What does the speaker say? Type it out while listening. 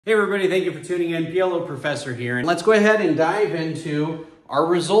Hey everybody, thank you for tuning in. PLO Professor here, and let's go ahead and dive into our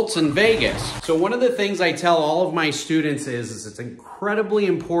results in Vegas. So one of the things I tell all of my students is it's incredibly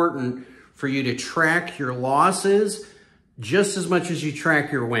important for you to track your losses just as much as you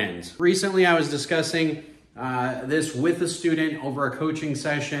track your wins. Recently, I was discussing this with a student over a coaching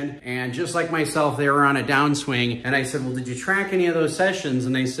session, and just like myself, they were on a downswing, and I said, well, did you track any of those sessions?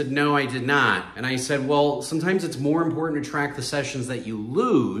 And they said, no, I did not. And I said, well, sometimes it's more important to track the sessions that you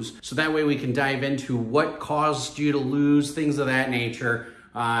lose, so that way we can dive into what caused you to lose, things of that nature,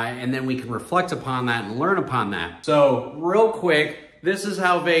 and then we can reflect upon that and learn upon that. So real quick, this is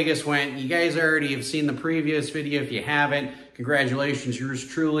how Vegas went. You guys already have seen the previous video. If you haven't, congratulations, yours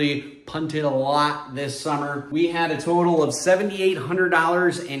truly punted a lot this summer. We had a total of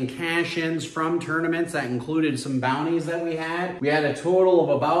 $7,800 in cash-ins from tournaments. That included some bounties that we had. We had a total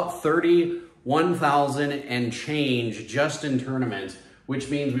of about 31,000 and change just in tournaments, which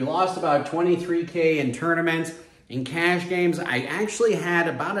means we lost about 23K in tournaments. In cash games, I actually had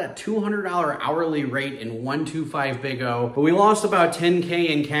about a $200 hourly rate in 125 Big O, but we lost about 10K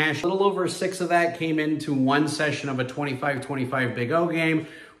in cash. A little over 6 of that came into one session of a 25-25 Big O game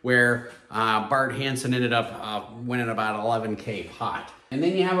where Bart Hansen ended up winning about 11K pot. And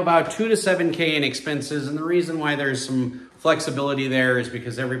then you have about 2 to 7K in expenses, and the reason why there's some flexibility there is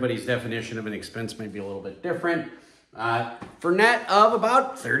because everybody's definition of an expense might be a little bit different. For net of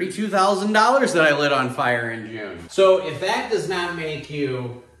about $32,000 that I lit on fire in June. So if that does not make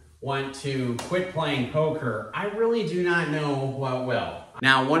you want to quit playing poker, I really do not know what will.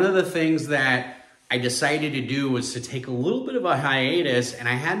 Now, one of the things that I decided to do was to take a little bit of a hiatus, and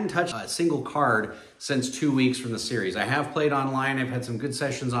I hadn't touched a single card since 2 weeks from the series. I have played online. I've had some good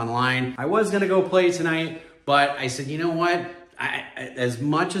sessions online. I was going to go play tonight, but I said, you know what? As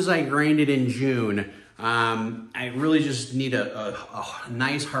much as I grinded in June, I really just need a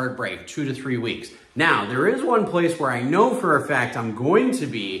nice hard break, 2 to 3 weeks. Now, there is one place where I know for a fact I'm going to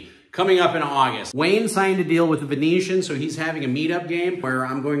be coming up in August. Wayne signed a deal with the Venetian, so he's having a meetup game where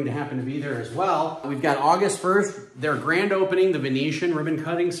I'm going to happen to be there as well. We've got August 1st, their grand opening, the Venetian ribbon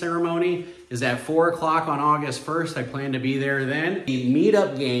cutting ceremony is at 4 o'clock on August 1st. I plan to be there then. The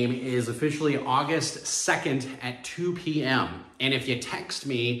meetup game is officially August 2nd at 2 p.m. And if you text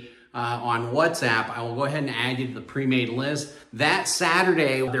me on WhatsApp, I will go ahead and add you to the pre-made list. That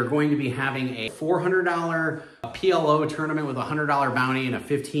Saturday, they're going to be having a $400 PLO tournament with a $100 bounty and a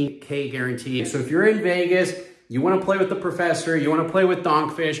 15K guarantee. So if you're in Vegas, you want to play with the professor, you want to play with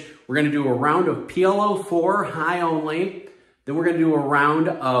Donkfish, we're going to do a round of PLO 4 high only. Then we're going to do a round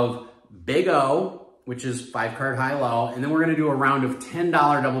of Big O, which is 5-card high low. And then we're going to do a round of $10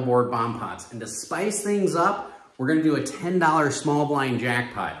 double board bomb pots. And to spice things up, we're gonna do a $10 small blind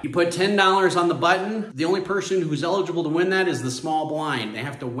jackpot. You put $10 on the button. The only person who's eligible to win that is the small blind. They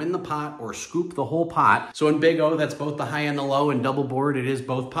have to win the pot or scoop the whole pot. So in Big O, that's both the high and the low, and double board, it is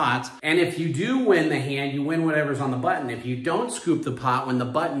both pots. And if you do win the hand, you win whatever's on the button. If you don't scoop the pot, when the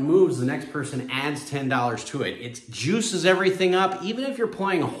button moves, the next person adds $10 to it. It juices everything up. Even if you're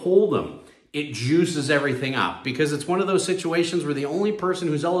playing Hold'em, it juices everything up because it's one of those situations where the only person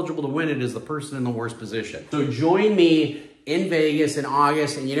who's eligible to win it is the person in the worst position. So join me in Vegas in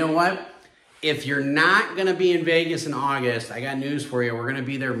August. And you know what? If you're not going to be in Vegas in August, I got news for you. We're going to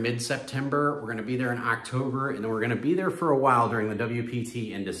be there mid-September. We're going to be there in October. And then we're going to be there for a while during the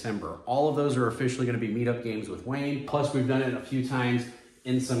WPT in December. All of those are officially going to be meetup games with Wayne. Plus, we've done it a few times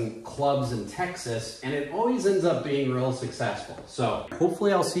in some clubs in Texas, and it always ends up being real successful. So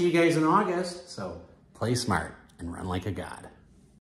hopefully I'll see you guys in August. So play smart and run like a god.